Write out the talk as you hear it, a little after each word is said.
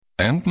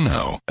And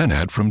now, an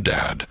ad from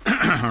Dad.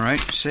 All right,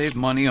 save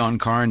money on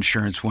car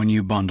insurance when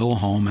you bundle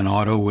home and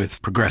auto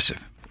with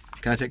Progressive.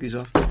 Can I take these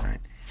off? All right.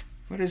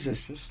 What is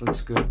this? This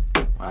looks good.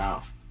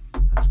 Wow,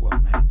 that's well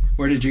made.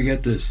 Where did you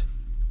get this?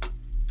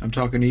 I'm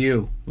talking to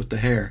you with the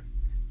hair.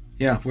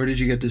 Yeah, where did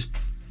you get this?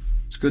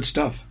 It's good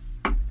stuff.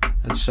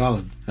 That's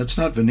solid. That's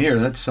not veneer,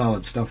 that's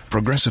solid stuff.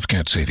 Progressive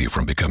can't save you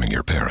from becoming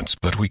your parents,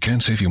 but we can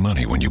save you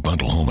money when you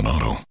bundle home and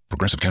auto.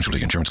 Progressive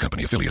Casualty Insurance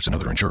Company, affiliates, and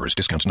other insurers.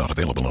 Discounts not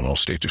available in all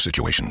states or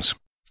situations.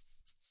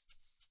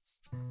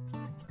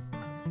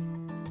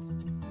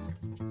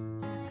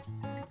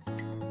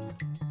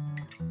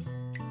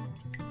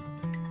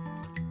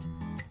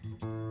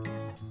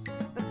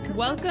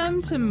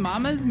 Welcome to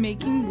Mama's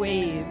Making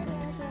Waves.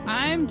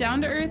 I'm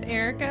down-to-earth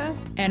Erica.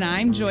 And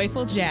I'm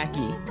joyful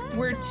Jackie.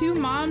 We're two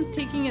moms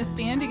taking a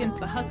stand against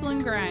the hustle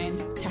and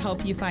grind to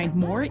help you find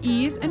more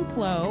ease and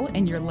flow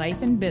in your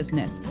life and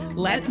business.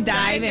 Let's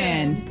dive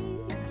in.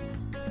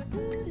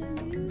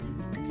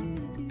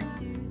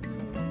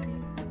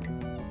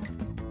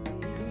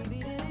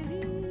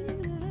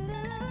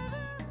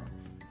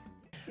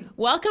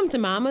 Welcome to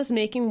Mama's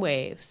Making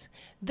Waves.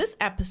 This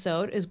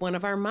episode is one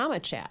of our Mama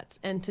Chats,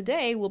 and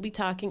today we'll be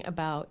talking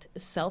about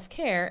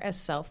self-care as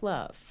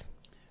self-love.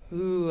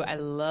 Ooh, I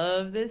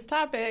love this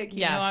topic.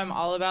 You know I'm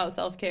all about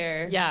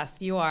self-care. Yes,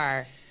 you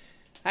are.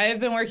 I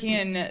have been working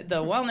in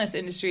the wellness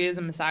industry as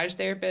a massage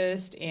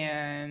therapist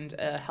and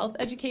a health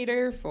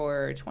educator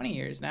for 20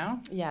 years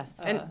now. Yes,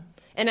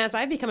 and as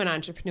I've become an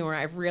entrepreneur,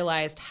 I've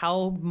realized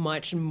how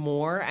much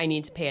more I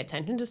need to pay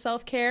attention to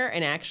self-care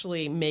and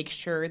actually make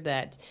sure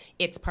that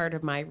it's part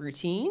of my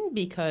routine,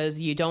 because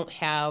you don't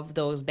have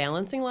those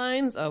balancing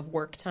lines of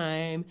work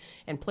time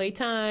and play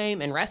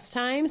time and rest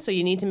time. So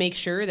you need to make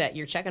sure that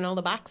you're checking all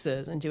the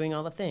boxes and doing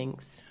all the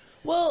things.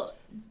 Well,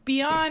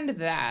 beyond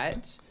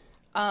that,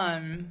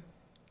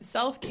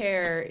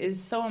 self-care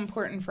is so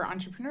important for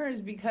entrepreneurs,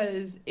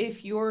 because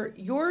if you're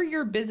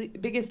your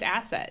biggest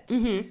asset,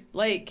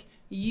 like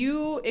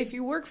if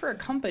you work for a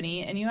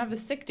company and you have a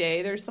sick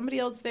day, there's somebody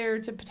else there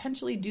to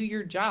potentially do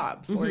your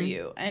job for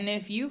you. And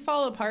if you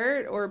fall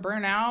apart or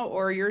burn out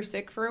or you're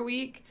sick for a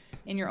week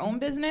in your own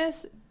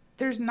business,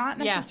 there's not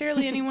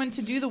necessarily anyone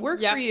to do the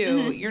work for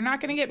you. You're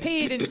not going to get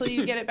paid until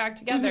you get it back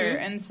together.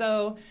 And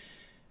so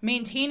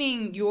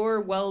maintaining your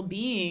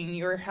well-being,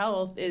 your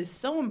health is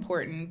so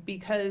important,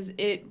 because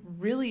it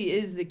really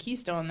is the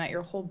keystone that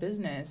your whole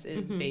business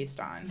is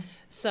based on.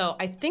 So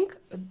I think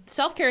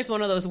self-care is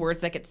one of those words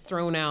that gets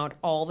thrown out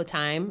all the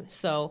time.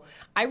 So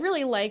I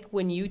really like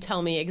when you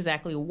tell me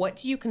exactly, what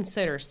do you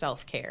consider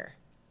self-care?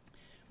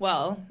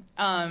 Well,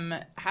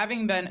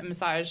 having been a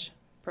massage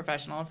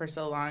professional for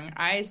so long,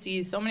 I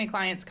see so many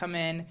clients come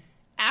in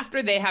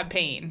after they have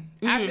pain,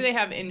 after they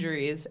have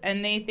injuries,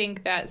 and they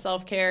think that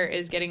self-care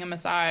is getting a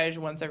massage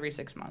once every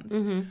 6 months,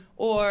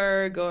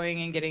 or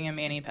going and getting a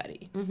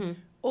mani-pedi,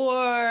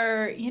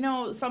 or,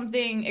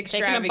 something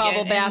extravagant,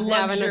 taking a bubble bath, and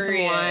having some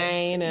luxurious.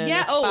 wine, and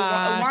a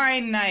spa. A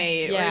wine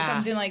night, or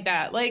something like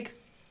that. Like,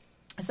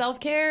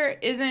 self-care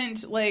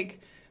isn't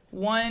like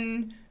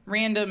one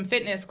random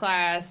fitness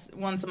class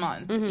once a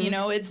month.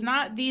 It's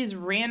not these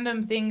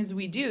random things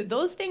we do.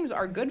 Those things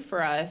are good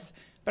for us.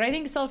 But I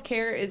think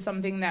self-care is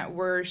something that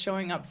we're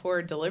showing up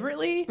for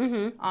deliberately,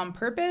 on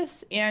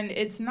purpose, and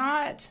it's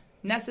not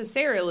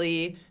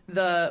necessarily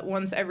the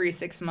once every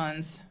 6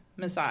 months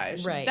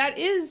massage. Right. That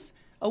is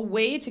a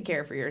way to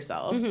care for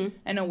yourself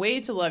and a way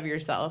to love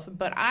yourself,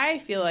 but I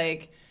feel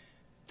like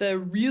the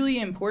really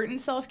important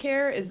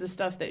self-care is the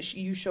stuff that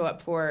you show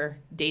up for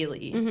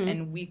daily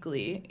and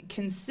weekly,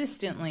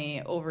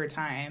 consistently over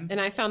time.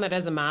 And I found that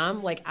as a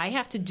mom, like, I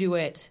have to do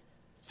it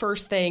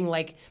first thing.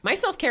 Like, my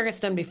self-care gets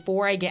done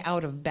before I get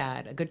out of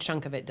bed. A good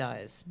chunk of it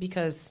does,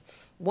 because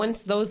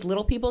once those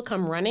little people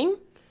come running,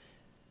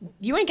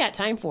 you ain't got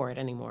time for it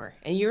anymore,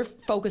 and your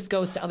focus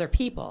goes to other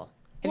people.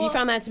 Have you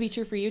found that to be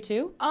true for you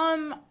too?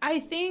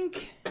 I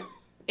think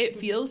it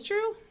feels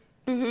true.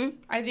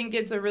 I think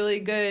it's a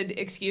really good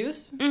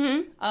excuse.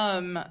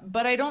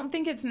 But I don't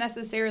think it's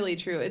necessarily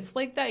true. It's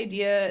like the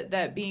idea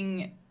that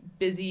being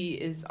busy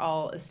is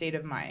all a state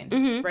of mind,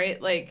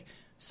 right? Like,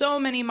 so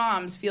many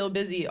moms feel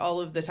busy all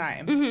of the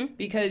time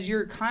because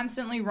you're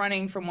constantly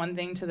running from one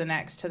thing to the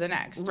next.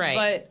 Right.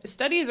 But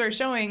studies are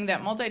showing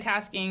that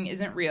multitasking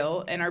isn't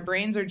real, and our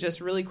brains are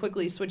just really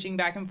quickly switching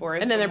back and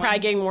forth. And then they're probably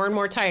getting more and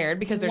more tired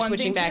because they're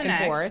switching back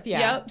and forth. Yeah.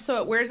 Yep.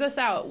 So it wears us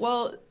out.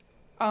 Well,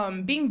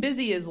 being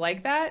busy is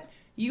like that.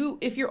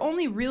 If you're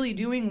only really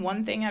doing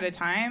one thing at a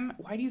time,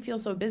 why do you feel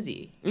so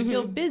busy? You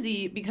feel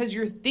busy because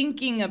you're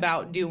thinking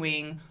about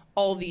doing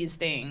all these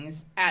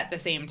things at the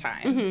same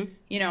time,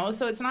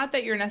 so it's not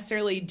that you're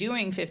necessarily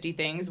doing 50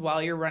 things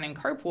while you're running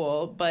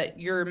carpool, but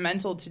your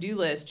mental to-do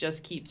list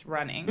just keeps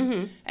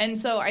running. And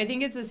so I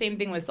think it's the same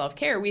thing with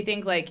self-care. We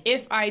think, like,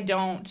 if I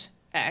don't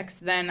X,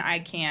 then I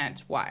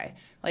can't Y.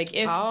 Like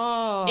if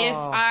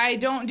I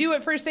don't do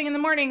it first thing in the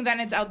morning, then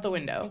it's out the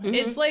window.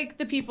 It's like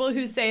the people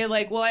who say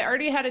like, well, I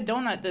already had a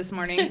donut this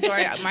morning, so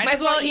I might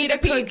as well eat a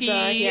cookie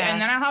and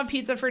then I'll have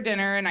pizza for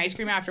dinner and ice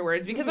cream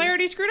afterwards because I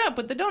already screwed up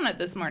with the donut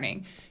this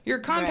morning. You're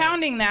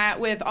compounding that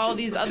with all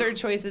these other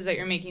choices that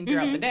you're making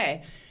throughout the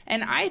day.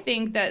 And I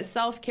think that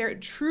self-care,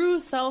 true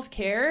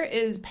self-care,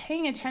 is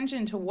paying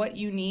attention to what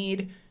you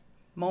need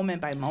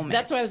moment by moment.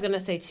 That's what I was going to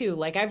say, too.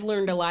 Like, I've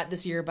learned a lot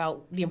this year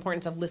about the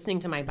importance of listening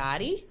to my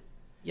body.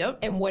 Yep.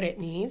 And what it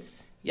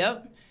needs.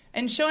 Yep.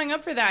 And showing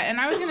up for that. And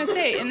I was going to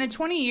say, in the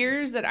 20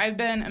 years that I've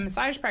been a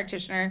massage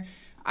practitioner,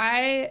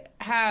 I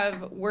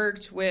have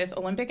worked with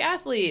Olympic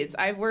athletes.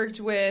 I've worked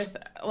with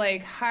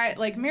like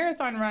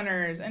marathon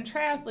runners and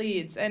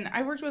triathletes. And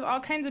I've worked with all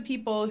kinds of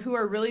people who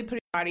are really putting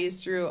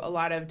bodies through a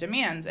lot of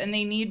demands. And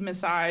they need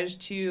massage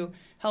to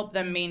help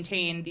them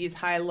maintain these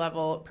high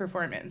level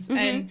performance.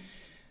 And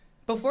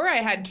before I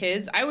had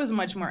kids, I was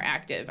much more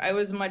active. I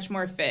was much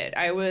more fit.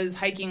 I was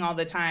hiking all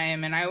the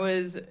time, and I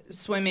was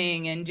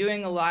swimming and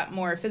doing a lot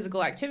more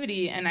physical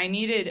activity, and I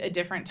needed a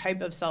different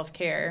type of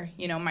self-care.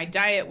 You know, my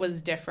diet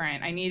was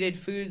different. I needed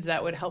foods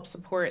that would help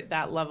support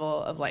that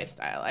level of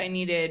lifestyle. I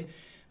needed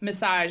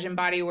massage and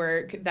body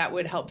work that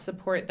would help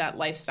support that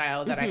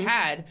lifestyle that I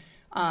had.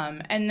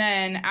 And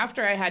then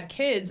after I had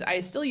kids, I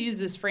still use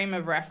this frame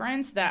of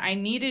reference that I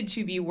needed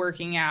to be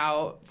working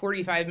out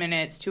 45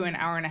 minutes to an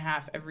hour and a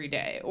half every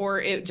day, or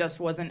it just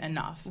wasn't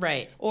enough.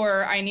 Right.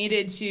 Or I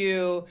needed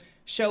to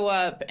show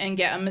up and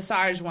get a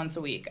massage once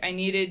a week. I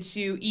needed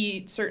to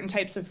eat certain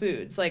types of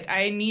foods. Like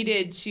I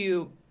needed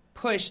to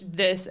push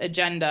this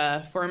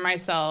agenda for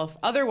myself.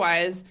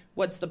 Otherwise,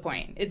 what's the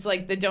point? It's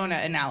like the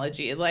donut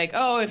analogy. Like,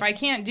 oh, if I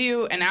can't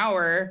do an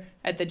hour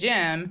at the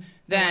gym,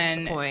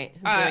 then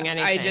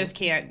I just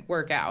can't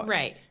work out.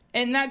 Right.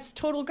 And that's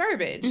total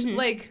garbage.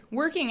 Like,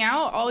 working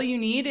out, all you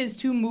need is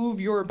to move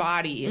your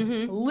body.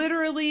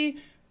 Literally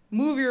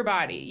move your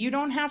body. You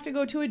don't have to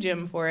go to a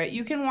gym for it.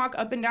 You can walk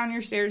up and down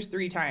your stairs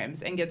 3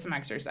 times and get some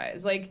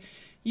exercise. Like,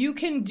 you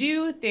can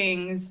do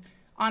things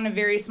on a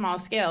very small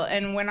scale.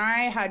 And when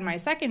I had my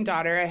second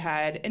daughter, I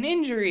had an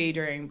injury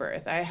during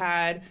birth. I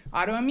had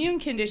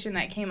autoimmune condition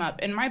that came up,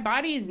 and my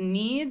body's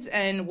needs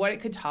and what it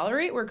could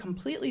tolerate were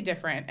completely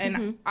different.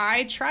 And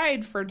I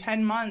tried for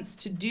 10 months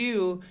to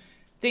do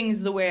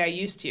things the way I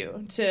used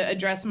to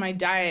address my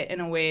diet in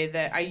a way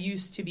that I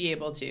used to be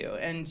able to,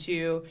 and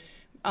to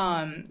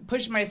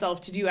push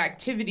myself to do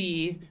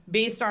activity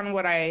based on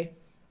what I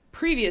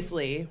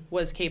previously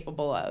was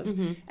capable of.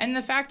 And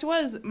the fact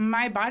was,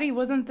 my body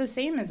wasn't the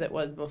same as it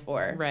was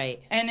before.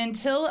 Right. And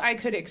until I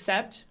could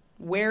accept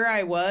where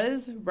I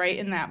was right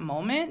in that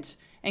moment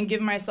and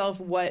give myself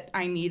what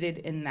I needed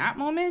in that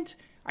moment,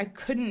 I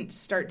couldn't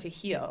start to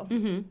heal.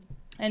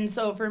 And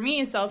so for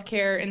me,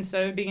 self-care,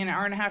 instead of being an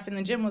hour and a half in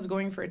the gym, was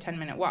going for a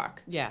 10-minute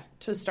walk. Yeah.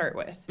 To start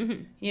with.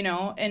 You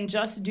know, and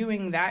just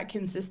doing that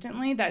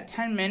consistently, that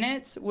 10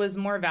 minutes was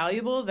more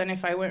valuable than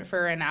if I went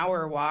for an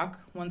hour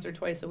walk once or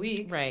twice a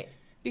week. Right.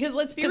 Because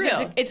let's be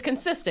real. It's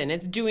consistent.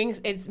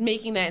 It's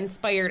making that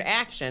inspired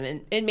action.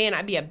 And it may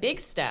not be a big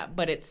step,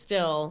 but it's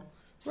still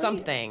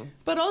something.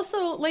 But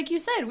also, like you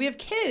said, we have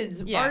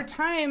kids. Yeah. Our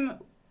time,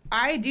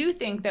 I do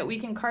think that we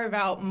can carve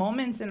out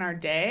moments in our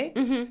day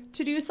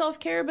to do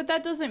self-care, but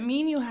that doesn't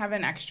mean you have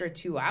an extra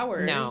 2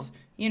 hours. No.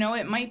 You know,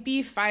 it might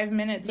be 5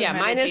 minutes of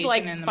meditation. Mine is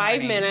like in the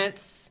 5 morning.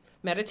 minutes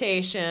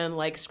meditation,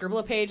 like scribble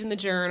a page in the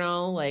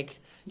journal, like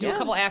do a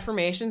couple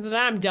affirmations, and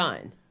then I'm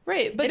done.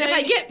 Right, but and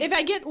then, if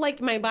I get like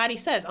my body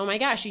says, oh my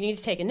gosh, you need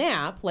to take a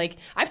nap. Like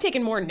I've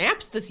taken more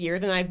naps this year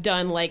than I've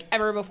done like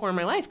ever before in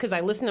my life because I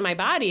listen to my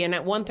body. And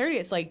at 1:30,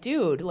 it's like,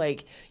 dude,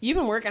 like you've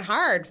been working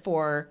hard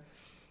for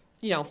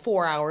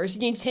 4 hours. You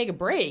need to take a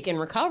break and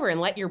recover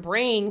and let your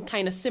brain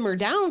kind of simmer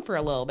down for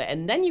a little bit,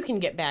 and then you can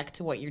get back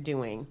to what you're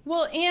doing.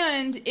 Well,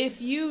 and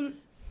if you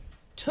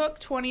took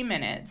 20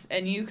 minutes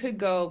and you could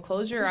go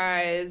close your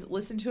eyes,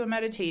 listen to a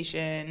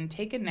meditation,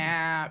 take a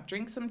nap,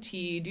 drink some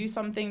tea, do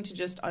something to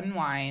just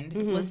unwind,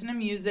 listen to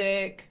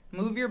music,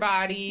 move your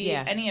body,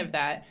 any of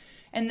that,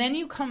 and then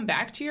you come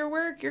back to your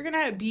work, you're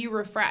going to be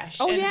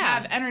refreshed and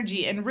have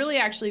energy and really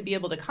actually be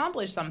able to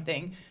accomplish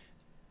something.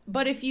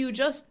 But if you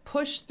just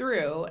push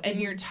through and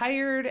you're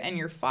tired and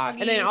you're foggy...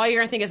 And then all you're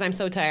going to think is, I'm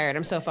so tired,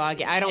 I'm so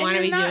foggy, I don't want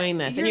to be doing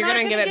this. And you're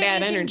going to give it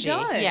bad energy.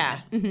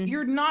 Yeah.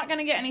 You're not going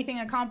to get anything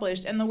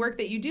accomplished. And the work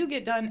that you do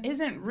get done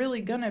isn't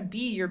really going to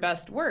be your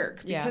best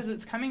work because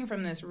it's coming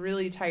from this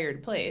really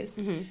tired place.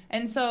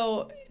 And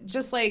so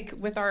just like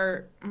with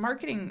our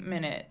marketing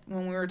minute,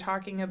 when we were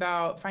talking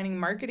about finding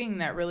marketing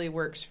that really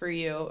works for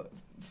you,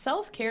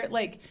 self-care,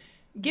 like...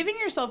 giving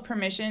yourself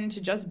permission to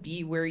just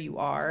be where you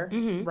are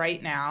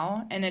right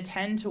now and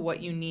attend to what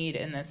you need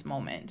in this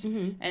moment.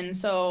 And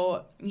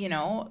so,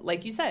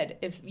 like you said,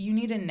 if you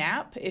need a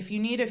nap, if you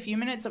need a few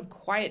minutes of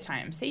quiet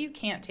time, say you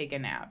can't take a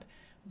nap,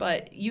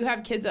 but you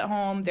have kids at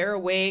home, they're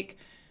awake,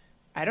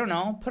 I don't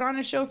know, put on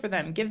a show for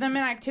them, give them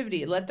an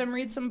activity, let them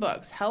read some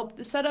books,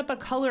 help set up a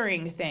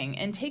coloring thing,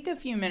 and take a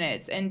few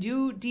minutes and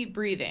do deep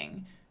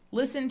breathing.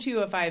 listen to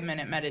a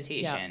 5-minute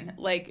meditation.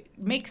 Like,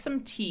 make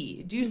some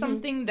tea. Do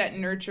something that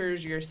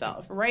nurtures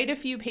yourself. Write a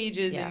few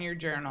pages in your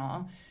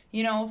journal.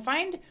 You know,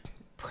 find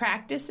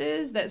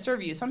practices that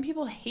serve you. Some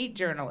people hate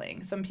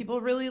journaling. Some people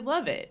really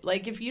love it.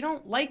 Like, if you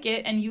don't like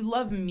it and you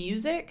love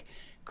music,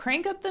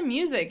 crank up the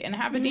music and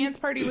have a dance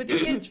party with your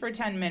kids for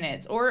 10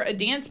 minutes or a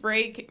dance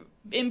break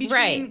in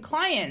between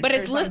clients. But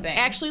it's something.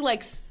 actually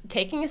like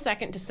taking a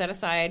second to set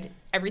aside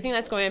everything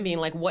that's going on, being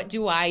like, what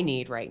do I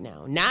need right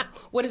now? Not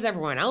what does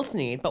everyone else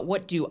need, but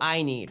what do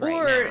I need right now?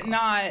 Or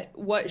not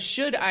what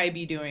should I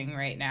be doing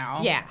right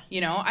now? Yeah.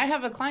 You know, I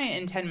have a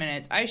client in 10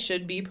 minutes. I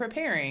should be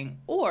preparing.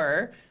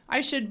 Or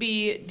I should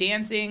be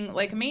dancing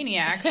like a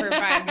maniac for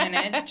 5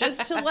 minutes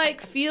just to,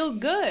 like, feel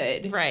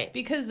good. Right.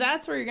 Because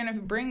that's where you're going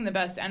to bring the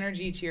best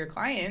energy to your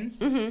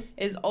clients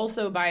is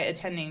also by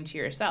attending to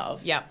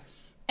yourself. Yep.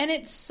 And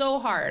it's so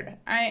hard.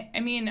 I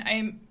mean,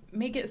 I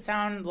make it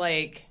sound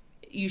like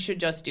you should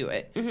just do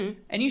it.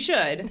 And you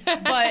should.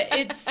 But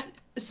it's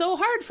so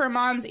hard for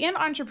moms and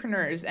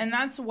entrepreneurs. And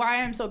that's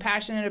why I'm so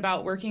passionate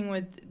about working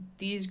with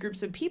these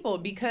groups of people,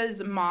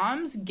 because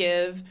moms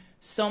give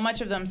so much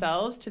of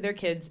themselves to their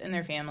kids and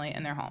their family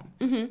and their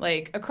home.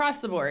 Like, across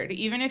the board.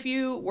 Even if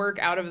you work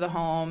out of the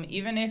home,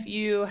 even if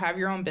you have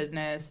your own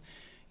business,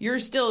 you're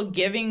still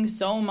giving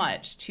so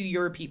much to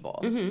your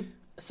people.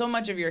 So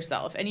much of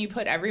yourself, and you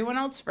put everyone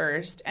else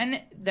first.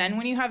 And then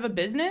when you have a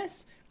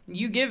business,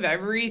 you give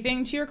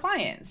everything to your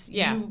clients.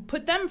 Yeah. You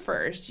put them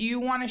first.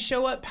 You want to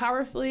show up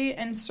powerfully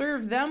and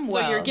serve them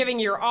well. So you're giving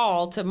your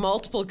all to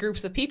multiple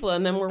groups of people,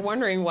 and then we're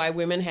wondering why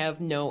women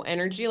have no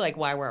energy, like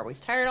why we're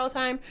always tired all the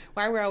time,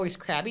 why we're always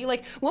crabby.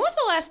 Like, when was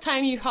the last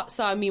time you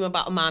saw a meme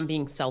about a mom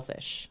being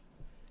selfish?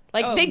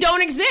 Like, they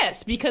don't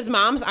exist because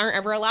moms aren't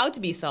ever allowed to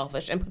be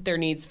selfish and put their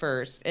needs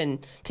first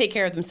and take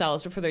care of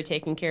themselves before they're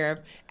taking care of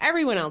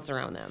everyone else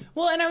around them.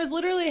 Well, and I was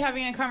literally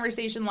having a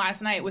conversation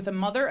last night with a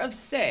mother of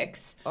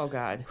 6. Oh,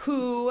 God.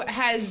 Who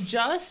has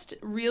just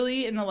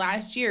really in the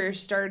last year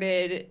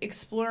started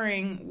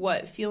exploring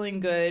what feeling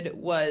good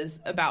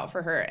was about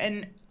for her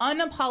and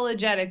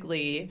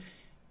unapologetically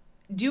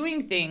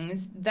doing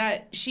things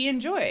that she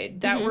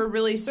enjoyed that were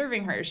really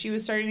serving her. She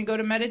was starting to go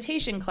to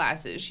meditation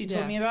classes. She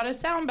told me about a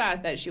sound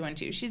bath that she went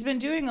to. She's been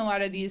doing a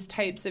lot of these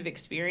types of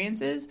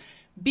experiences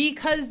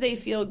because they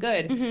feel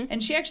good.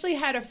 And she actually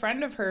had a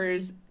friend of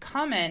hers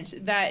comment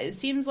that it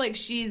seems like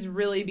she's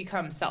really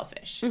become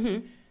selfish.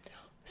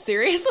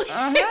 Seriously?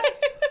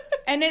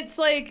 And it's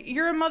like,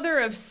 you're a mother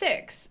of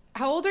 6.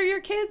 How old are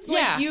your kids?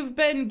 Like, you've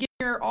been giving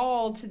your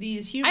all to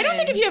these humans. I don't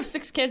think if you have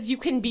 6 kids, you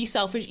can be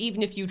selfish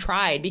even if you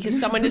tried, because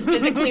someone is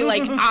physically,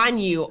 like, on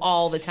you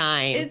all the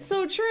time. It's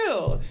so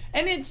true.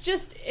 And it's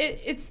just,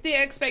 it's the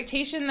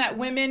expectation that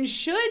women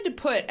should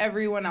put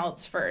everyone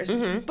else first.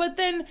 But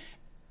then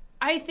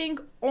I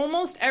think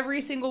almost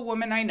every single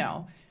woman I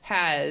know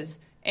has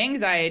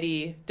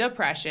anxiety,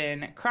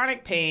 depression,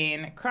 chronic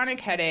pain, chronic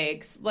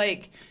headaches,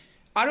 like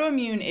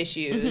autoimmune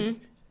issues.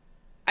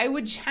 I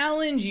would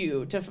challenge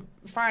you to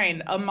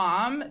find a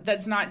mom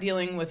that's not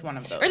dealing with one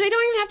of those. Or they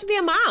don't even have to be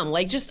a mom,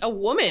 like just a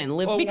woman.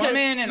 Woman,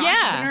 an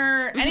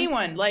entrepreneur,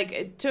 anyone.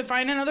 Like, to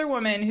find another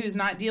woman who's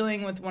not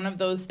dealing with one of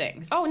those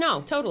things. Oh,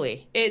 no,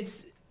 totally.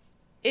 It's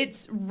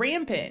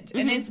rampant,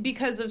 and it's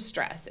because of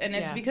stress. And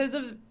it's because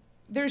of,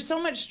 there's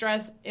so much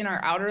stress in our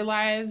outer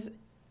lives,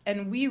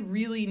 and we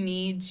really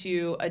need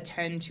to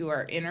attend to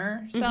our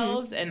inner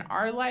selves and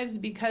our lives,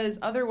 because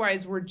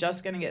otherwise we're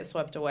just going to get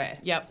swept away.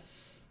 Yep.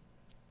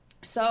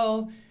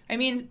 So, I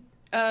mean,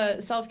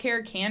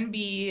 self-care can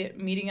be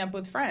meeting up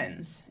with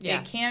friends. Yeah.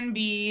 It can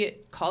be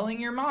calling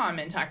your mom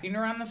and talking to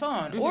her on the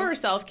phone. Or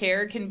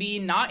self-care can be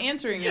not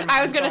answering your mom's I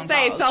was going to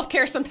say, calls.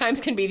 self-care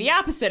sometimes can be the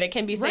opposite. It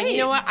can be saying,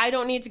 you know what, I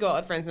don't need to go out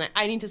with friends tonight.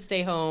 I need to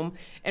stay home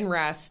and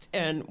rest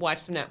and watch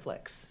some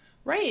Netflix.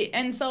 Right.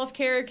 And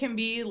self-care can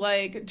be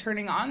like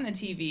turning on the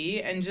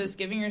TV and just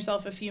giving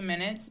yourself a few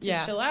minutes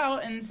to chill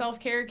out. And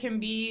self-care can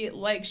be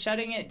like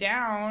shutting it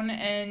down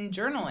and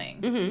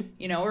journaling,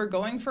 you know, or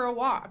going for a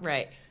walk.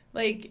 Right.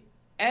 Like,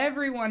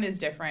 everyone is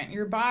different.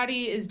 Your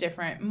body is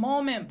different.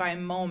 Moment by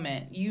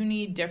moment, you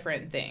need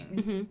different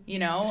things, you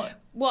know?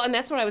 Well, and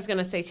that's what I was going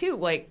to say, too.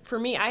 Like, for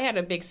me, I had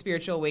a big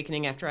spiritual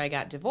awakening after I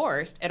got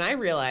divorced, and I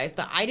realized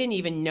that I didn't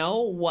even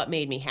know what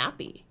made me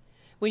happy.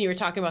 When you were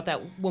talking about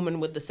that woman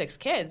with the 6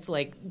 kids,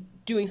 like,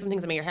 doing some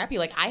things that make her happy,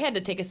 like, I had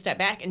to take a step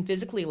back and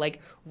physically, like,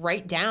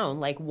 write down,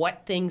 like,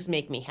 what things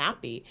make me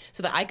happy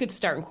so that I could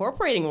start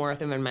incorporating more of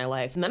them in my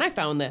life. And then I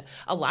found that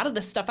a lot of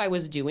the stuff I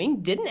was doing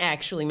didn't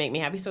actually make me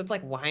happy. So it's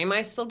like, why am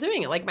I still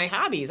doing it? Like, my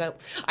hobbies.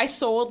 I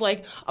sold,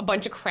 like, a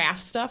bunch of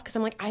craft stuff because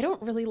I'm like, I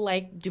don't really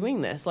like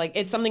doing this. Like,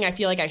 it's something I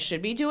feel like I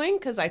should be doing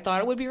because I thought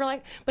it would be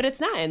like, but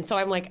it's not. And so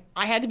I'm like,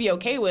 I had to be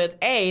okay with,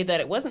 A, that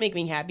it wasn't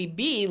making me happy,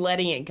 B,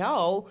 letting it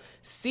go,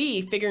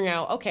 C, figuring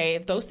out, okay,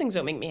 if those things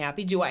don't make me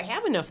happy, do I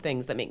have enough things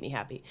things that make me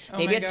happy. Oh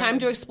Maybe my it's God. time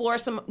to explore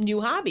some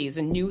new hobbies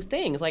and new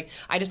things. Like,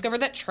 I discovered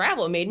that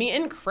travel made me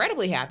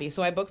incredibly happy,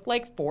 so I booked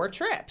like 4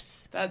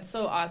 trips. That's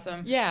so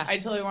awesome. Yeah. I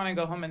totally want to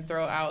go home and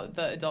throw out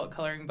the adult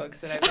coloring books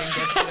that I've been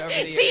gifted over the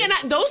years. See,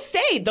 and those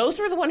stayed. Those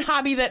were the one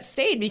hobby that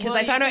stayed because Well,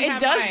 I you found out can it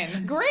have does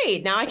mine.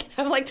 great. Now I can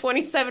have like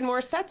 27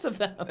 more sets of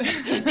them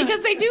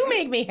because they do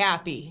make me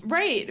happy.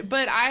 Right,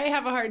 but I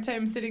have a hard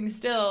time sitting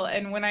still,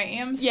 and when I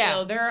am still,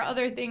 Yeah. there are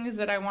other things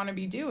that I want to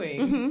be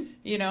doing,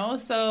 you know?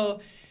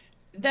 So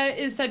that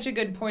is such a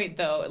good point,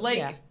 though. Like,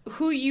 Yeah.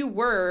 who you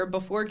were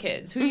before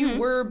kids, who you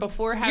were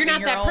before having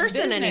not your that own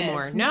person business.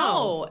 anymore.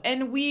 No.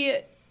 And we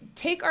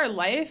take our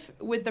life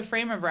with the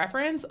frame of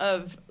reference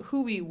of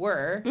who we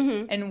were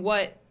and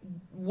what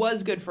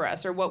was good for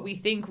us or what we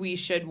think we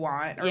should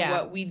want or Yeah.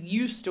 what we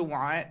used to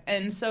want.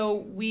 And so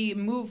we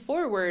move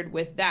forward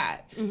with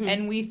that.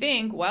 And we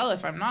think, well,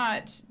 if I'm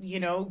not, you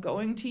know,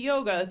 going to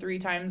yoga 3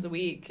 times a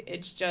week,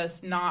 it's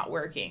just not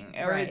working.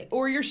 Right.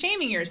 Or you're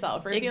shaming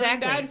yourself or feeling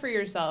Exactly. bad for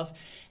yourself.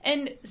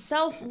 And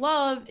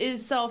self-love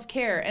is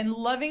self-care. And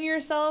loving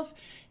yourself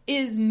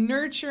is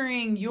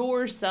nurturing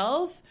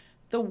yourself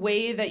the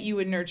way that you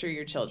would nurture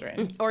your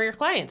children. Or your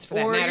clients, for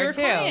that Or matter, your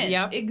too. clients.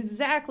 Yep.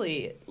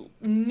 Exactly.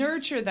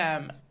 Nurture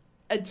them.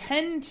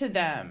 Attend to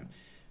them.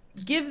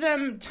 Give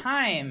them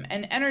time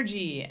and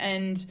energy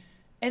and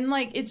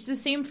like it's the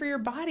same for your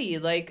body.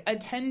 Like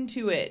attend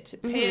to it.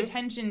 Pay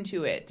attention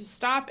to it.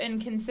 Stop and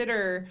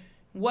consider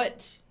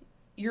what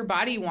your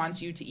body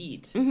wants you to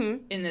eat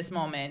in this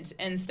moment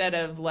instead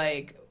of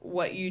like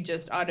what you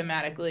just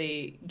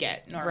automatically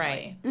get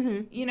normally.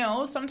 Right. You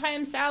know,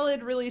 sometimes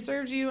salad really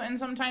serves you and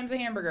sometimes a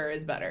hamburger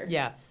is better.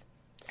 Yes.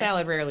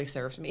 Salad rarely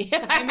serves me.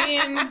 I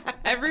mean,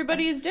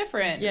 everybody's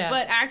different. Yeah.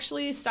 But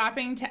actually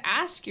stopping to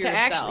ask to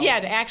yourself.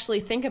 actually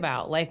think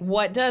about, like,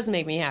 what does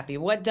make me happy?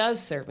 What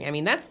does serve me? I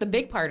mean, that's the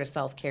big part of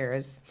self-care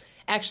is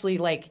actually,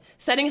 like,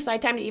 setting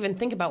aside time to even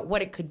think about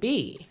what it could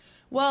be.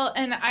 Well,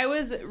 and I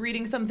was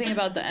reading something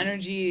about the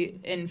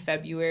energy in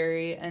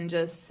February and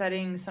just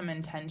setting some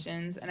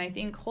intentions. And I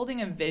think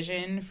holding a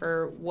vision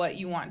for what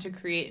you want to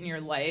create in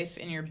your life,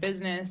 in your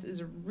business,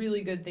 is a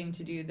really good thing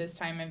to do this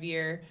time of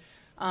year.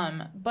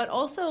 But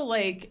also,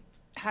 like,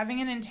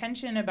 having an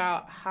intention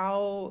about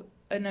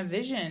a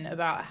vision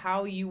about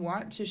how you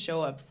want to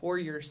show up for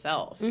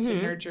yourself, to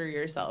nurture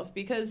yourself.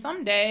 Because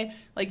someday,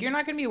 like, you're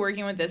not going to be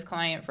working with this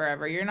client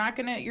forever. Your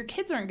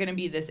kids aren't going to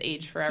be this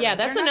age forever. Yeah,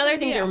 that's They're not another gonna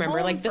thing be to at remember.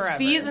 home Like, the forever.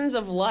 seasons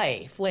of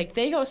life, like,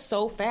 they go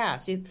so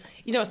fast. You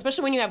know,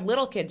 especially when you have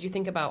little kids, you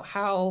think about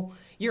how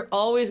you're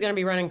always going to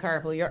be running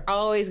carpool. You're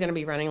always going to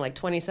be running, like,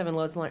 27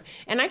 loads.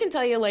 And I can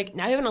tell you, like,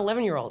 I have an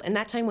 11-year-old, and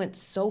that time went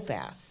so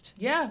fast.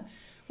 Yeah.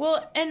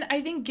 Well, and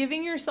I think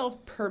giving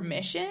yourself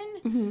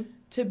permission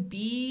to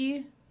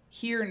be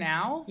here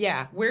now,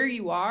 Yeah. where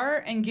you are,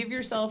 and give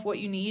yourself what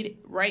you need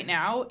right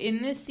now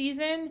in this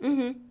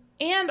season,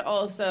 and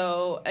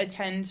also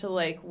attend to,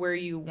 like, where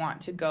you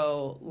want to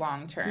go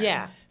long term.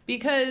 Yeah.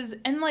 Because,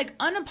 and, like,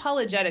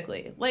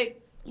 unapologetically, like,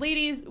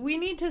 ladies, we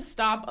need to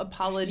stop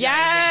apologizing.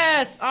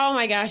 Yes! Oh,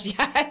 my gosh,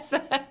 yes.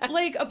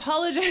 Like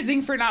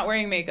apologizing for not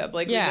wearing makeup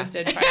like Yeah. we just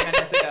did 5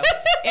 minutes ago.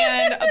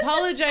 And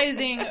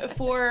apologizing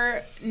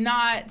for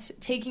not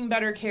taking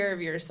better care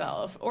of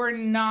yourself or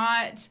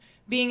not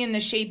being in the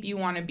shape you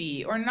want to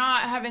be or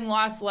not having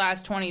lost the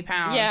last 20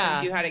 pounds Yeah.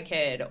 since you had a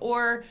kid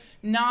or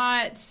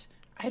not,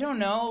 I don't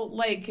know,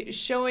 like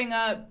showing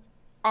up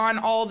on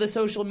all the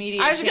social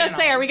media I was going to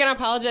say, are we channels. going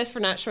to apologize for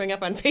not showing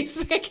up on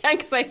Facebook again?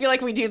 Because I feel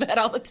like we do that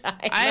all the time.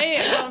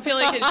 I don't feel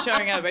like it's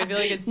showing up. I feel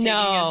like it's taking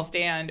No. a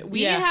stand.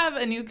 We Yeah. have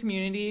a new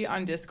community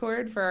on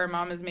Discord for our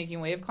Momma's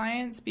Making Wave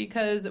clients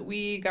because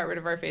we got rid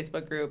of our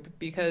Facebook group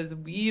because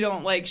we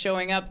don't like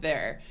showing up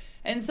there.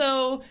 And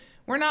so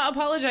we're not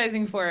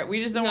apologizing for it.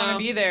 We just don't want No.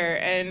 to be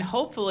there. And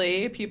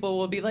hopefully people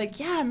will be like,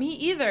 yeah, me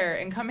either.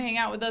 And come hang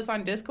out with us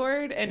on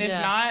Discord. And if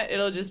Yeah. not,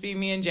 it'll just be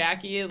me and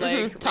Jackie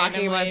like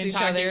talking about randomly each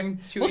talking other.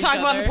 to We'll each talk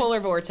about other. the polar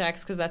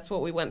vortex because that's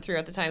what we went through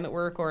at the time that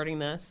we're recording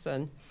this,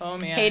 and Oh,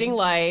 man. hating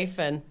life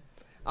and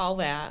all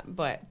that.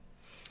 But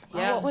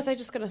Yeah. what was I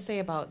just going to say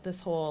about this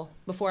whole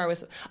before I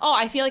was? Oh,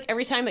 I feel like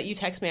every time that you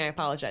text me, I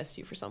apologize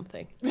to you for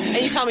something, and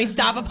you tell me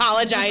stop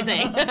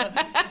apologizing.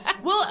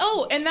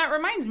 Well, and that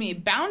reminds me,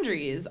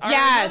 boundaries are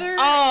Yes. another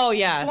Oh,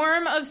 yes.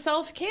 form of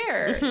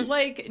self-care.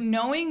 Like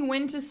knowing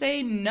when to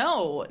say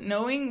no,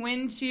 knowing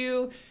when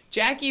to...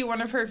 Jackie,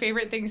 one of her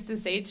favorite things to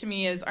say to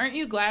me is, aren't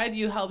you glad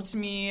you helped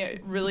me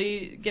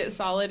really get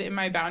solid in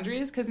my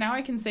boundaries? Because now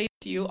I can say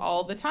to you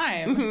all the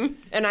time.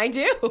 And I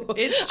do.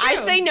 It's I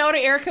true. say no to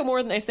Erica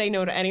more than I say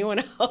no to anyone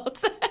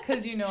else.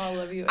 Because you know I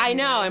love you. I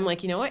know. anyway. I'm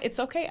like, you know what? It's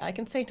okay. I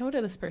can say no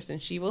to this person.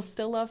 She will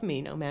still love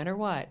me no matter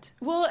what.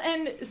 Well,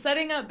 and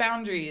setting up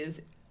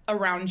boundaries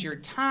around your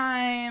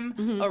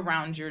time,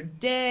 around your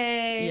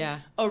day, Yeah.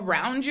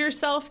 around your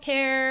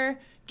self-care,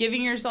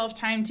 giving yourself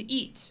time to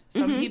eat.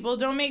 Some people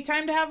don't make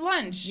time to have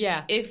lunch.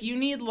 Yeah. If you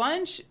need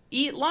lunch,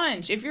 eat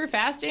lunch. If you're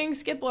fasting,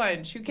 skip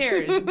lunch. Who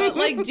cares? But,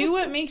 like, do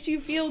what makes you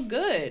feel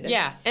good.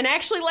 Yeah. And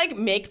actually, like,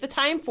 make the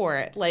time for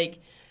it. Like,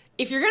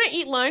 if you're going to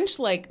eat lunch,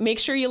 like, make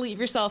sure you leave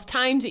yourself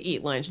time to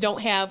eat lunch.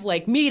 Don't have,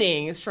 like,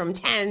 meetings from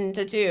 10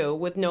 to 2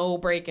 with no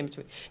break in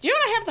between. Do you know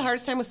what I have the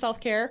hardest time with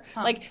self-care?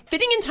 Like,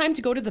 fitting in time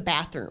to go to the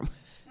bathroom.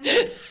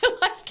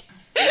 Like,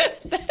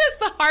 that is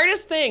the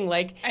hardest thing.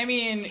 Like, I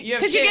mean, you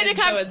have kids,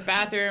 so it's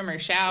bathroom or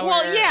shower.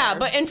 Well, yeah,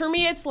 and for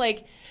me, it's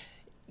like,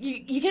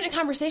 you get in a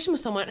conversation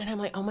with someone, and I'm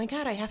like, oh my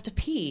God, I have to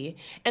pee.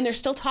 And they're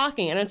still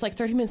talking, and it's like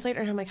 30 minutes later,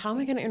 and I'm like, how am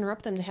I going to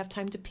interrupt them to have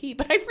time to pee?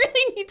 But I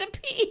really need to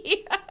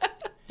pee.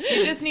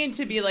 You just need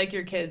to be like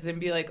your kids and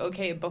be like,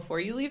 okay,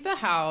 before you leave the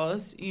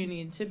house, you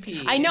need to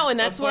pee. I know, and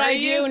that's what I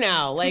do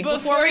now. Like,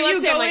 before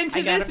you go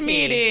into this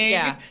meeting,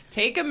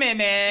 take a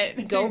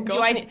minute. Go.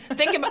 Do I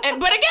think about?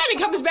 But again, it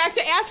comes back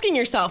to asking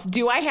yourself,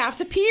 do I have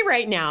to pee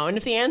right now? And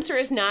if the answer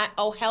is not,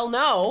 oh hell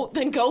no,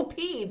 then go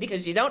pee,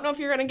 because you don't know if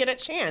you're going to get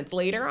a chance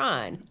later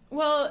on.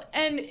 Well,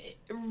 and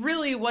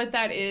really what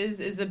that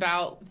is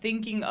about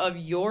thinking of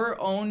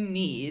your own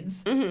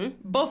needs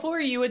before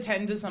you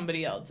attend to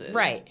somebody else's.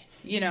 Right.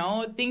 You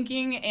know,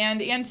 thinking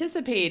and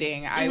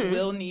anticipating, I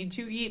will need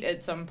to eat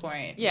at some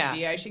point. Yeah.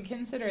 Maybe I should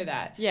consider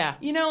that. Yeah.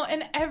 You know,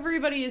 and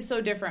everybody is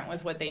so different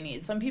with what they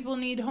need. Some people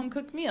need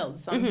home-cooked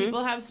meals. Some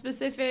people have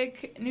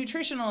specific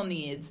nutritional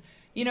needs.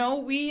 You know,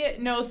 we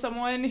know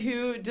someone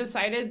who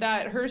decided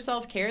that her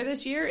self-care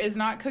this year is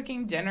not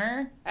cooking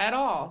dinner at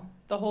all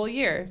the whole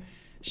year.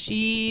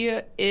 She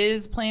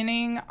is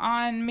planning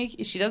on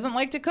making... She doesn't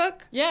like to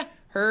cook. Yeah.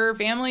 Her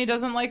family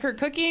doesn't like her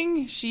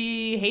cooking.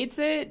 She hates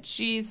it.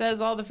 She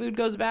says all the food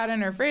goes bad in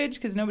her fridge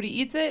because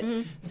nobody eats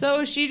it.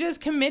 So she just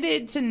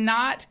committed to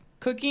not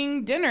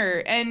cooking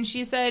dinner. And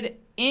she said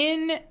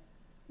in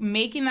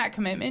making that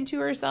commitment to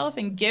herself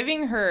and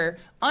giving her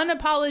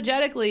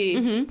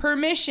unapologetically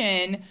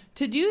permission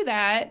to do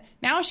that,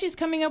 now she's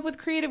coming up with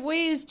creative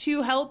ways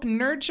to help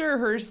nurture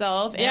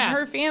herself and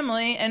her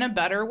family in a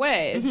better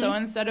way. So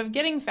instead of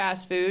getting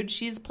fast food,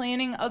 she's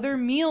planning other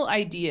meal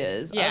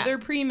ideas, other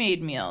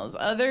pre-made meals,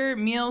 other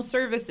meal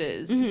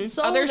services,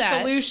 so other that,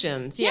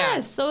 solutions.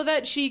 Yes, so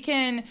that she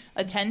can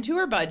attend to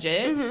her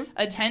budget,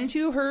 attend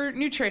to her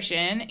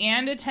nutrition,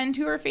 and attend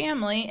to her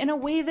family in a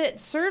way that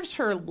serves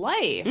her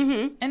life.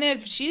 And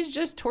if she's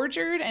just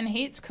tortured and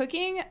hates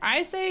cooking,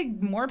 I say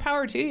more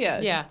power to you.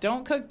 Yeah.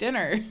 Don't cook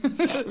dinner.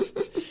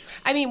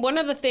 I mean, one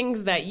of the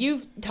things that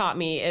you've taught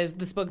me is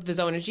this book, The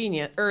Zone of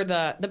Genius, or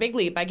The Big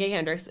Leap by Gay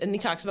Hendricks, and he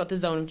talks about the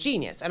zone of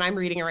genius. And I'm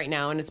reading it right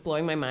now, and it's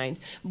blowing my mind.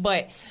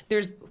 But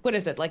there's, what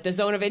is it? Like the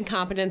zone of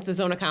incompetence, the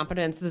zone of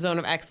competence, the zone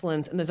of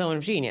excellence, and the zone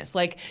of genius.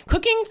 Like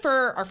cooking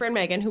for our friend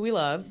Megan, who we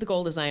love, the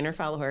goal designer,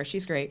 follow her,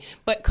 she's great.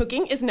 But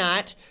cooking is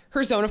not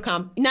her zone of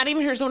not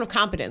even her zone of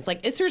competence.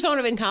 Like it's her zone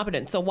of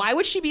incompetence. So why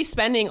would she be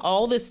spending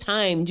all this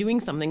time doing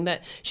something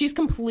that she's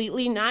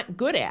completely not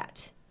good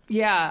at?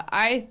 Yeah,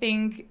 I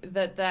think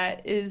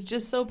that is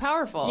just so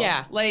powerful.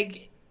 Yeah.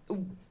 Like,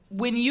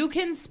 when you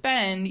can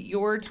spend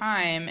your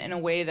time in a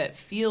way that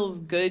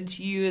feels good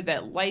to you,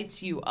 that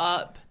lights you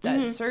up,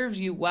 that serves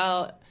you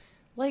well,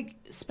 like,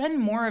 spend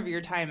more of your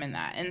time in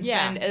that. And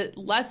spend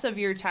less of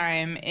your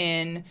time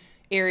in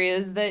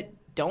areas that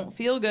don't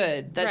feel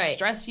good, that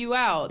stress you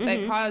out,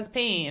 that cause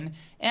pain.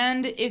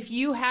 And if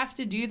you have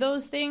to do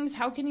those things,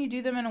 how can you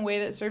do them in a way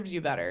that serves you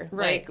better?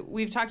 Right. Like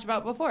we've talked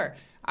about before.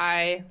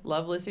 I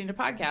love listening to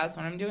podcasts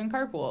when I'm doing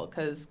carpool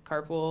because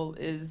carpool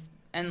is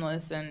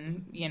endless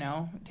and, you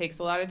know, takes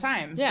a lot of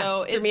time. Yeah.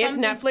 So for me, it's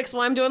Netflix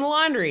while I'm doing the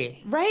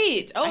laundry.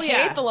 Right. Oh, I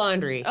hate the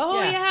laundry.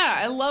 Oh, yeah.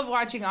 I love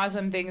watching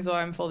awesome things while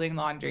I'm folding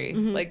laundry.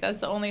 Like,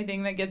 that's the only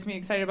thing that gets me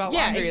excited about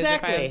laundry is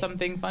if I have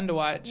something fun to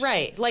watch.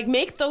 Right. Like,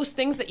 make those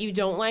things that you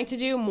don't like to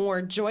do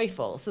more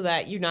joyful so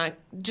that you're not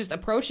just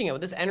approaching it with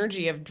this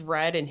energy of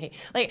dread and hate.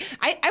 Like,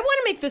 I want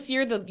to make this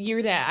year the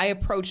year that I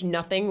approach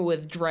nothing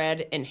with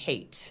dread and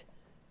hate.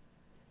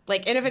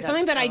 Like, and if it's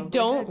something that I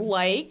don't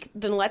like,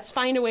 then let's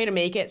find a way to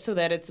make it so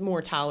that it's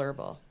more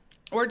tolerable.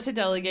 Or to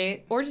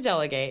delegate. But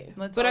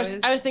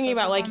I was thinking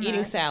about, like,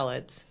 eating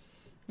salads.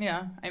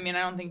 Yeah. I mean,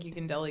 I don't think you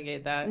can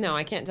delegate that. No,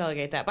 I can't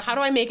delegate that. But how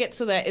do I make it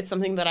so that it's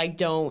something that I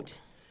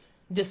don't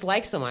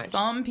dislike so much?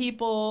 Some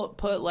people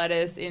put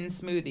lettuce in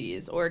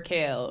smoothies or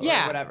kale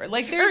or whatever.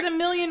 Like, there's a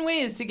million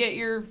ways to get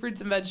your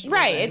fruits and vegetables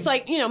Right. in. It's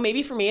like, you know,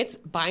 maybe for me it's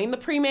buying the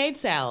pre-made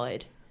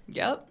salad.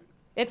 Yep.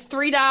 It's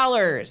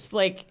 $3.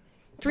 Like,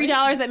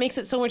 $3 that makes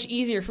it so much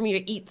easier for me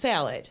to eat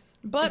salad.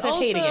 But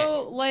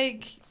also,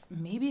 like,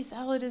 maybe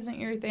salad isn't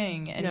your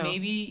thing, and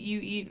maybe you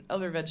eat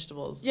other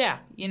vegetables. Yeah.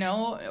 You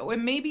know,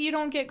 and maybe you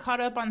don't get caught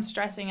up on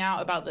stressing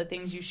out about the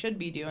things you should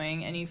be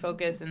doing, and you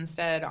focus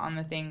instead on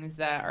the things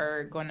that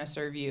are going to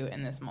serve you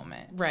in this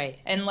moment. Right.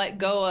 And let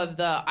go of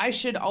the, I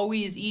should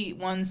always eat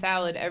one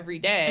salad every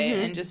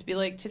day, and just be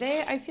like,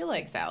 today I feel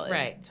like salad.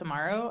 Right.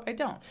 Tomorrow I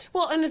don't.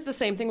 Well, and it's the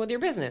same thing with your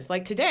business.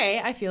 Like, today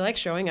I feel like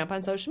showing up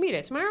on social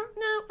media. Tomorrow,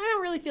 no, I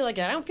don't really feel like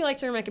that. I don't feel like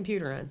turning my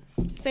computer on.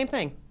 Same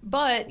thing.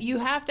 But you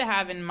have to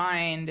have in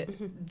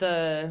mind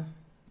the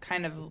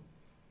kind of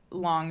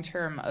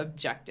long-term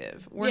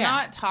objective. We're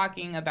not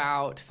talking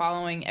about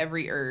following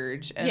every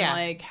urge and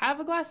like have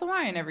a glass of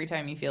wine every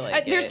time you feel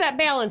like there's that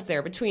balance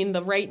there between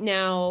the right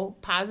now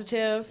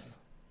positive,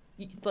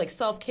 like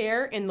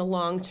self-care, and the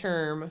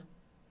long-term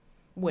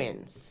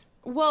wins.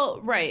 Well,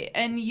 right.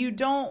 And you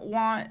don't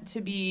want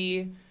to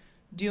be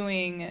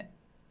doing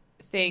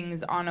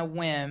things on a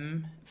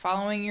whim,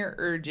 following your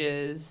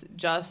urges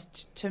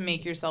just to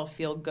make yourself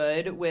feel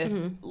good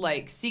with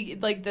like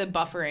the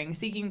buffering,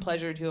 seeking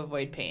pleasure to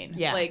avoid pain.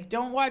 Yeah. Like,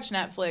 don't watch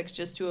Netflix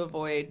just to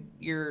avoid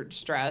your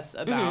stress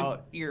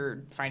about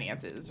your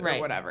finances or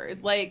whatever.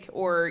 Like,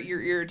 or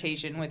your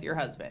irritation with your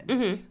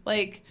husband.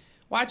 Like,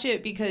 watch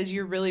it because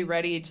you're really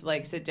ready to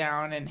like sit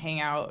down and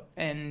hang out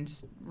and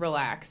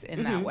relax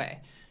in that way.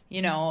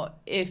 You know,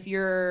 if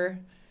you're,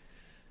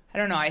 I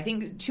don't know, I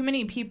think too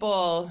many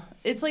people,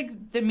 it's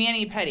like the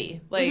mani-pedi.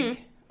 Like,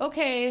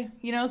 okay,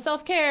 you know,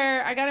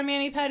 self-care, I got a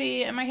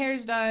mani-pedi and my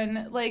hair's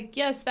done. Like,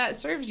 yes, that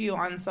serves you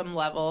on some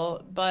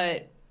level,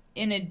 but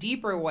in a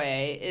deeper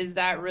way, is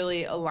that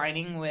really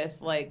aligning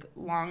with like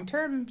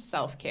long-term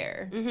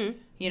self-care?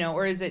 You know,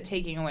 or is it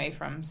taking away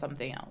from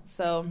something else?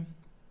 So,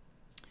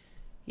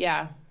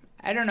 yeah,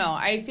 I don't know.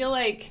 I feel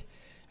like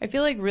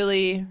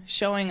really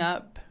showing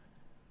up,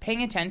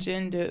 paying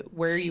attention to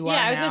where you are now.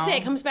 Yeah, I was going to say,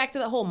 it comes back to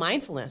the whole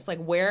mindfulness. Like,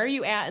 where are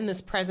you at in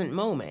this present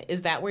moment?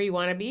 Is that where you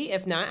want to be?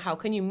 If not, how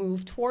can you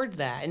move towards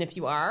that? And if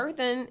you are,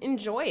 then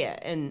enjoy it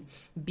and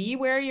be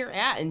where you're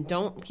at and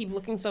don't keep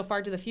looking so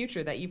far to the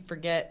future that you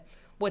forget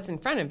what's in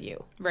front of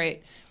you.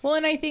 Right. Well,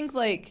 and I think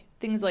like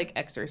things like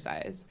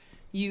exercise.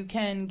 You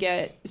can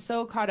get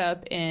so caught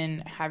up in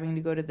having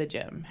to go to the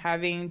gym,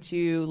 having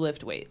to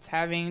lift weights,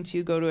 having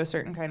to go to a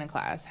certain kind of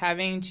class,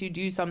 having to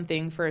do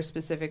something for a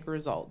specific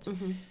result,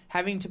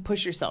 having to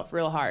push yourself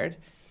real hard,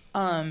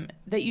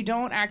 that you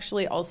don't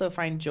actually also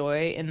find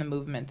joy in the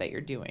movement that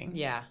you're doing.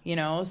 Yeah. You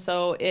know,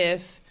 so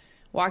if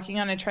walking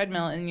on a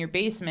treadmill in your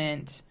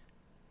basement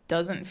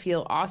doesn't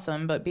feel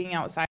awesome, but being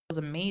outside is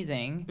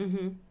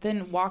amazing,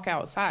 then walk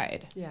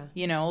outside. Yeah.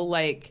 You know,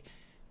 like,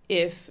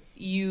 if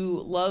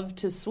you love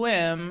to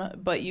swim,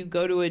 but you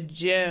go to a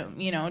gym,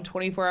 you know,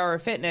 24-hour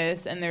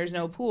fitness and there's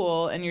no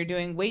pool and you're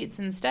doing weights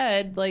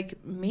instead, like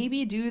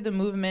maybe do the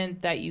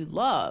movement that you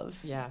love.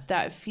 Yeah.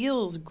 That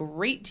feels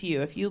great to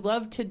you. If you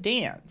love to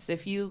dance,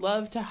 if you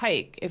love to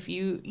hike, if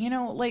you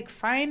know, like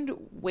find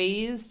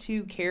ways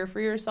to care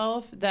for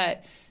yourself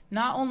that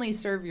not only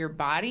serve your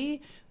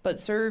body, but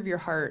serve your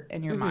heart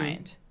and your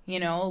mind. You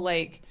know,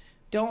 like,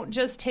 don't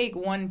just take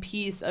one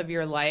piece of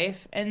your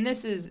life. And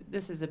this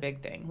is a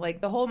big thing.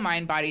 Like the whole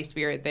mind, body,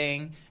 spirit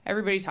thing,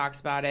 everybody talks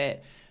about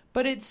it,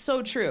 but it's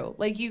so true.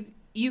 Like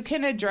you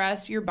can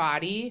address your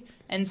body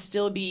and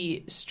still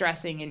be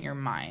stressing in your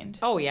mind.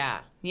 Oh, yeah.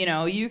 You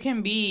know, you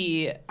can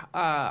be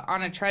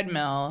on a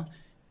treadmill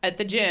at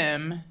the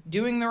gym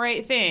doing the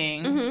right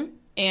thing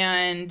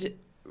and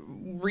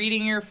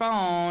reading your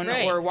phone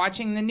or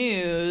watching the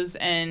news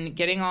and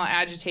getting all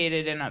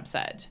agitated and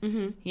upset,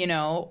 you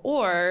know,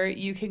 or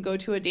you can go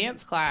to a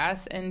dance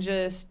class and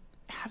just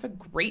have a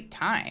great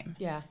time.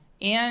 Yeah.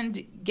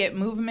 And get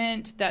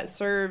movement that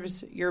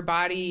serves your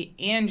body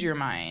and your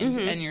mind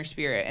and your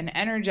spirit and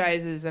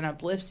energizes and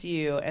uplifts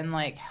you and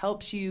like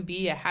helps you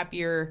be a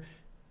happier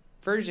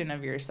version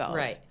of yourself.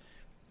 Right.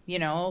 You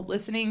know,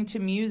 listening to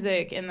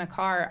music in the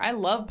car. I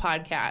love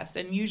podcasts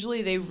and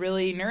usually they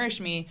really nourish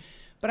me.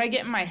 But I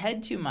get in my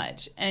head too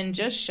much, and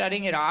just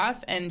shutting it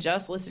off and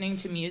just listening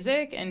to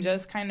music and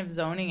just kind of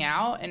zoning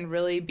out and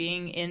really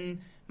being in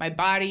my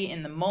body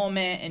in the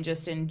moment and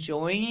just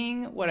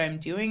enjoying what I'm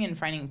doing and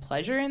finding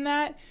pleasure in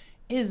that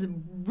is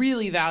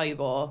really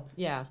valuable.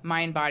 Yeah.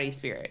 Mind, body,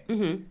 spirit.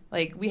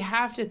 Like, we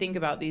have to think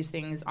about these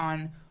things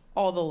on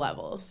all the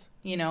levels.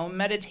 You know,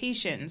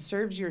 meditation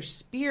serves your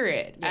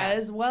spirit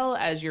as well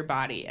as your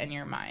body and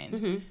your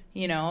mind.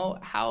 You know,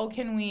 how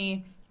can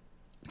we...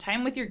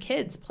 time with your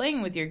kids,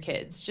 playing with your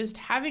kids, just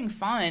having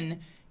fun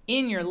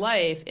in your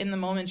life in the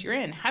moments you're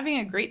in, having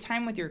a great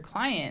time with your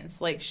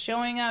clients, like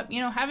showing up, you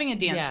know, having a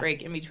dance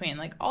break in between.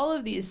 Like all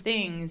of these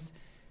things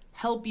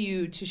help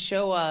you to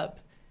show up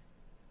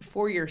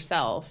for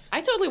yourself.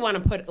 I totally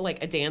want to put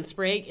like a dance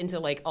break into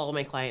like all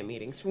my client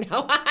meetings from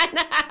now on.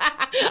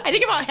 I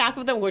think about half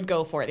of them would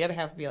go for it. The other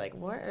half would be like,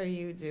 what are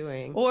you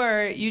doing?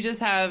 Or you just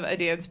have a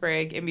dance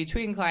break in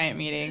between client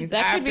meetings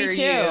That after could be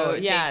too.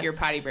 you take your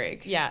potty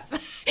break. Yes.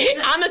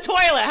 On the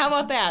toilet. How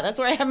about that? That's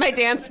where I have my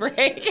dance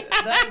break.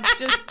 That's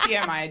just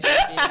TMI,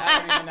 Jackie. I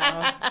don't even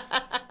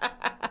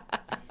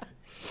know.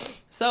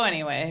 So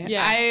anyway,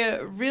 I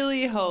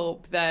really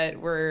hope that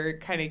we're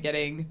kind of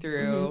getting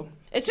through...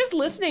 It's just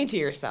listening to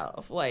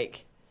yourself.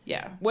 Like,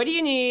 yeah. What do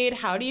you need?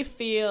 How do you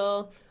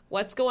feel?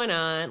 What's going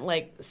on?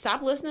 Like,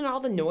 stop listening to all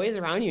the noise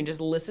around you and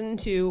just listen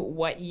to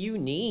what you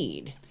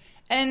need.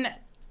 And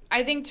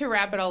I think to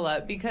wrap it all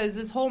up, because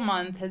this whole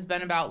month has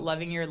been about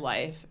loving your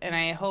life, and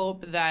I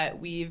hope that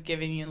we've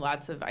given you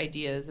lots of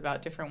ideas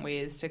about different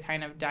ways to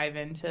kind of dive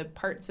into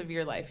parts of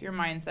your life, your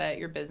mindset,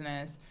 your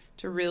business,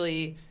 to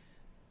really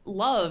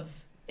love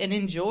and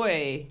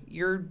enjoy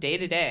your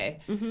day-to-day.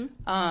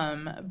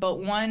 But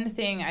one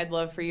thing I'd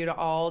love for you to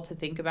all to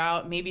think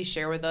about, maybe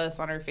share with us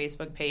on our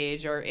Facebook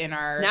page or in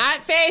our... Not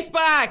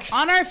Facebook!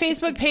 On our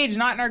Facebook page,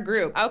 not in our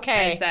group.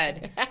 Okay. I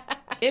said.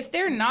 If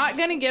they're not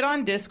going to get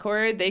on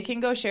Discord, they can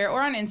go share,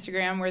 or on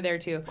Instagram, we're there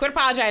too. Quit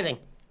apologizing.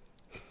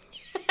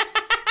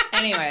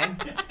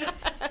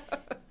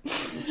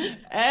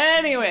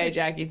 Anyway,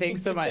 Jackie,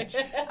 thanks so much.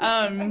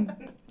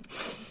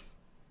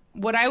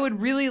 What I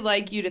would really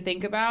like you to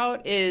think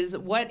about is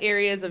what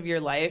areas of your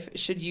life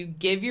should you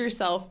give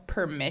yourself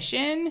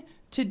permission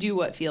to do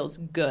what feels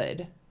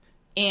good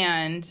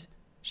and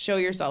show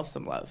yourself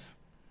some love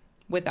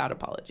without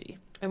apology.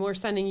 And we're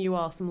sending you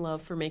all some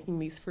love for making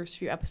these first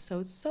few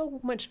episodes so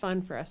much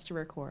fun for us to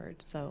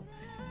record. So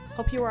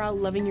hope you are all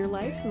loving your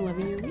lives and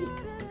loving your week.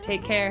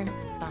 Take care.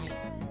 Bye.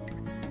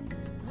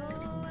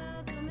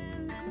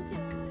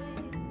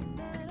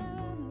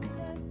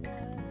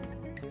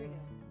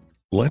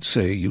 Let's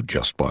say you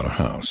just bought a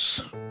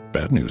house.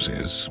 Bad news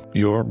is,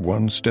 you're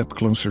one step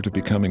closer to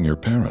becoming your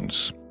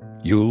parents.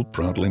 You'll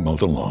proudly mow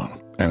the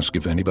lawn, ask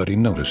if anybody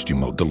noticed you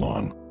mowed the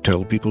lawn,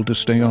 tell people to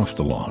stay off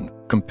the lawn,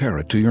 compare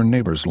it to your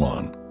neighbor's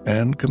lawn,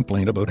 and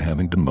complain about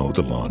having to mow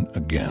the lawn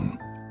again.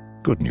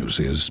 Good news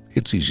is,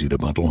 it's easy to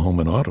bundle home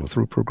and auto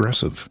through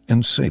Progressive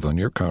and save on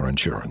your car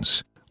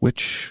insurance,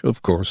 which,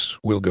 of course,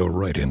 will go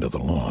right into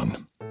the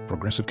lawn.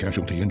 Progressive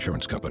Casualty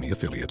Insurance Company,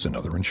 affiliates, and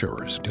other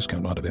insurers.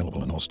 Discount not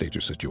available in all states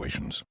or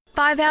situations.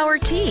 5-Hour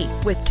Tea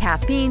with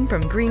caffeine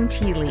from green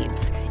tea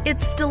leaves.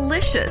 It's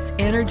delicious,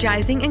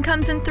 energizing, and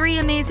comes in 3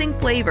 amazing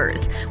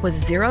flavors. With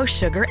 0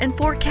 sugar and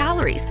 4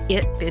 calories,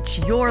 it fits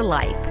your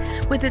life.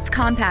 With its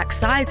compact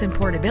size and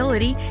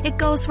portability, it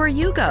goes where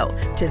you go.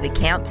 To the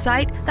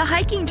campsite, the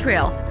hiking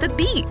trail, the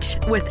beach,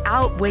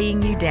 without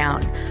weighing you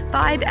down.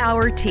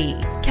 5-Hour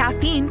Tea.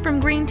 Caffeine from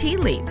green tea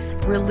leaves.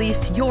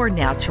 Release your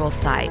natural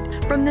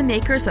side. From the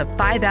makers of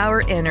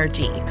 5-Hour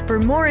Energy. For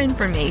more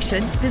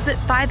information, visit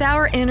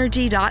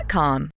 5hourenergy.com.